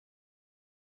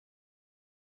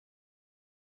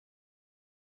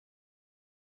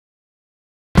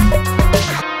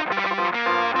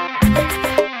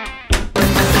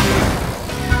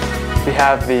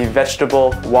have the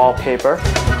vegetable wallpaper.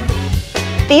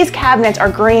 These cabinets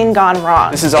are green gone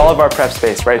wrong. This is all of our prep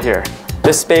space right here.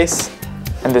 This space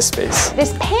and this space.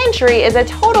 This pantry is a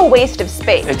total waste of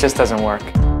space. It just doesn't work.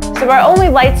 So our only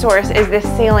light source is this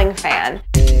ceiling fan.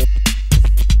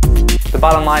 The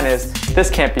bottom line is, this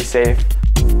can't be safe.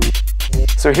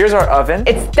 So here's our oven.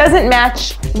 It doesn't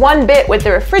match one bit with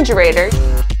the refrigerator.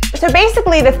 So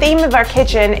basically the theme of our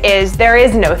kitchen is there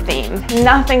is no theme.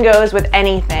 Nothing goes with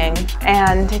anything,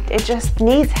 and it just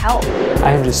needs help.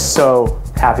 I am just so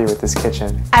happy with this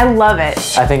kitchen. I love it.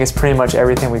 I think it's pretty much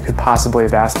everything we could possibly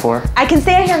have asked for. I can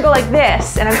stand here and go like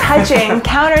this, and I'm touching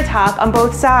countertop on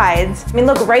both sides. I mean,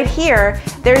 look, right here,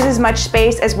 there's as much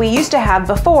space as we used to have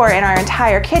before in our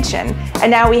entire kitchen. And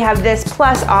now we have this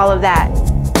plus all of that.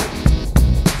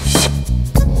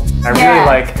 I really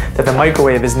like that the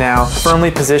microwave is now firmly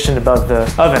positioned above the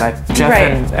oven. Jeff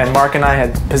and Mark and I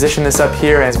had positioned this up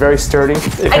here, and it's very sturdy.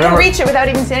 I can reach it without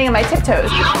even standing on my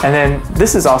tiptoes. And then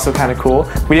this is also kind of cool.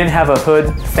 We didn't have a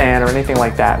hood fan or anything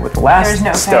like that with the last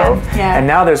stove. Yeah. And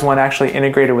now there's one actually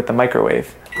integrated with the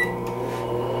microwave.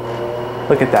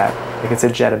 Look at that. Like it's a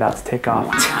jet about to take off.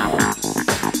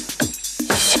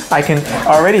 I can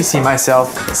already see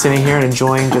myself sitting here and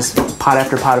enjoying just pot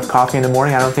after pot of coffee in the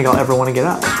morning. I don't think I'll ever want to get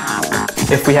up.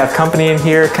 If we have company in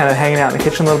here kind of hanging out in the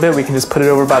kitchen a little bit, we can just put it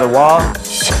over by the wall.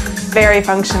 Very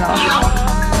functional.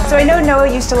 So I know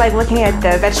Noah used to like looking at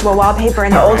the vegetable wallpaper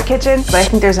in the old kitchen, but I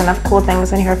think there's enough cool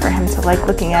things in here for him to like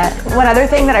looking at. One other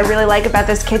thing that I really like about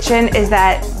this kitchen is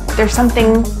that there's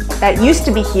something that used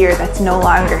to be here that's no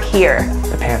longer here.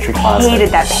 The pantry closet. I hated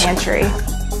that pantry.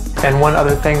 And one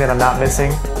other thing that I'm not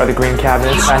missing are the green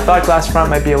cabinets. I thought glass front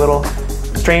might be a little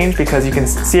strange because you can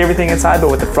see everything inside, but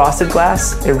with the frosted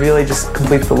glass, it really just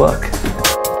completes the look.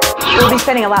 We'll be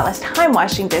spending a lot less time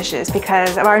washing dishes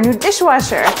because of our new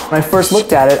dishwasher. When I first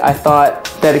looked at it, I thought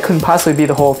that it couldn't possibly be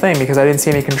the whole thing because I didn't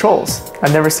see any controls.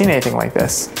 I've never seen anything like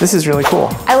this. This is really cool.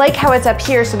 I like how it's up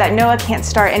here so that Noah can't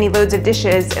start any loads of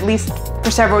dishes, at least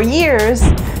for several years.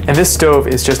 And this stove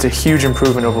is just a huge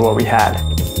improvement over what we had.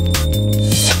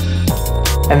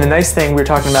 And the nice thing, we were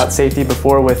talking about safety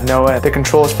before with Noah, the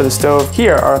controls for the stove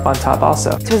here are up on top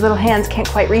also. So his little hands can't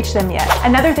quite reach them yet.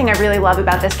 Another thing I really love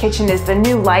about this kitchen is the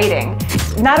new lighting.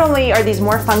 Not only are these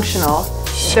more functional,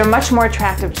 they're much more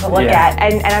attractive to look at,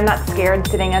 and I'm not scared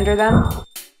sitting under them.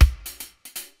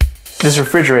 This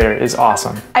refrigerator is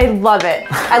awesome. I love it.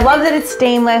 I love that it's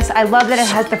stainless. I love that it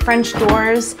has the French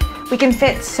doors. We can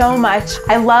fit so much.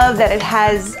 I love that it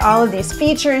has all of these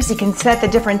features. You can set the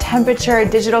different temperature,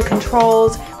 digital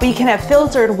controls. We can have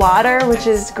filtered water, which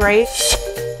is great.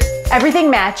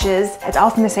 Everything matches. It's all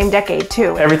from the same decade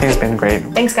too. Everything's been great.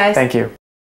 Thanks, guys. Thank you.